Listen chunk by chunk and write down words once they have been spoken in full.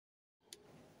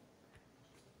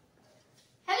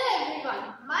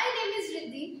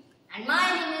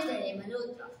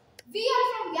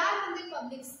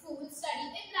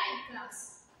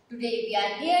Today we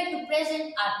are here to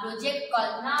present our project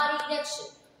called Naari,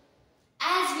 Rakshak.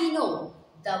 As we know,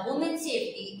 the women's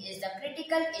safety is a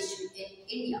critical issue in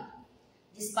India.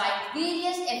 Despite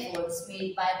various efforts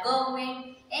made by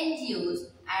government,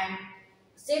 NGOs and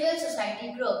civil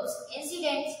society groups,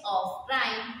 incidents of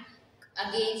crime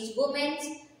against women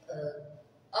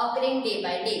occurring day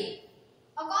by day.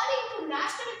 According to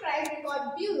National Crime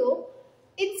Record Bureau,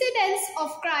 incidents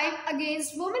of crime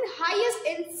against women highest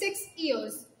in 6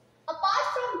 years. Apart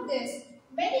from this,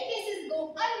 many cases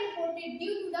go unreported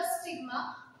due to the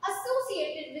stigma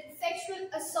associated with sexual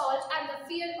assault and the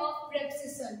fear of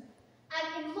reprisal. And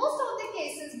in most of the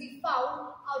cases, we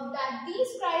found out that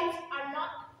these crimes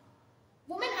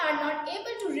women are not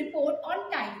able to report on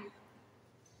time.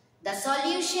 The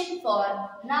solution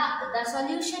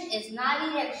is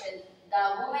Naari, Rakshak, the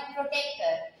woman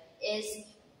protector, is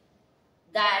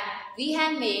that we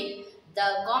have made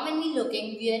the commonly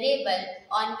looking wearable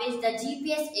on which the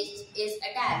GPS is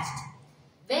attached.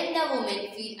 When the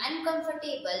woman feels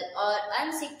uncomfortable or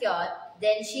unsecure,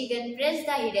 then she can press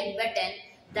the hidden button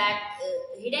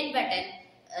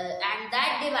and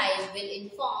that device will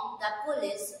inform the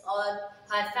police or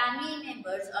her family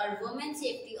members or women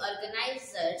safety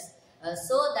organizers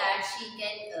so that she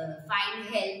can find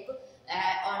help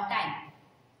on time.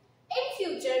 In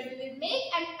future, we will make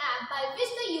an app by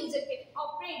which the user can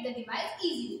operate the device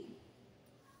easily.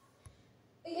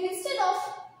 Instead of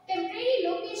temporary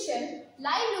location,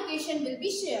 live location will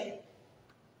be shared.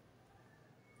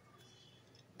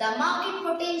 The market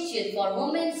potential for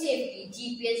women's safety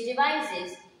GPS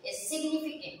devices is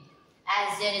significant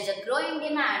as there is a growing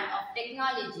demand of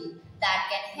technology that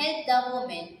can help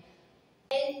women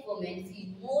feel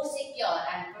more secure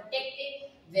and protected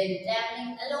when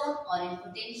traveling alone or in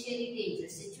potentially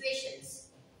dangerous situations.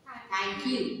 Thank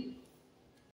you.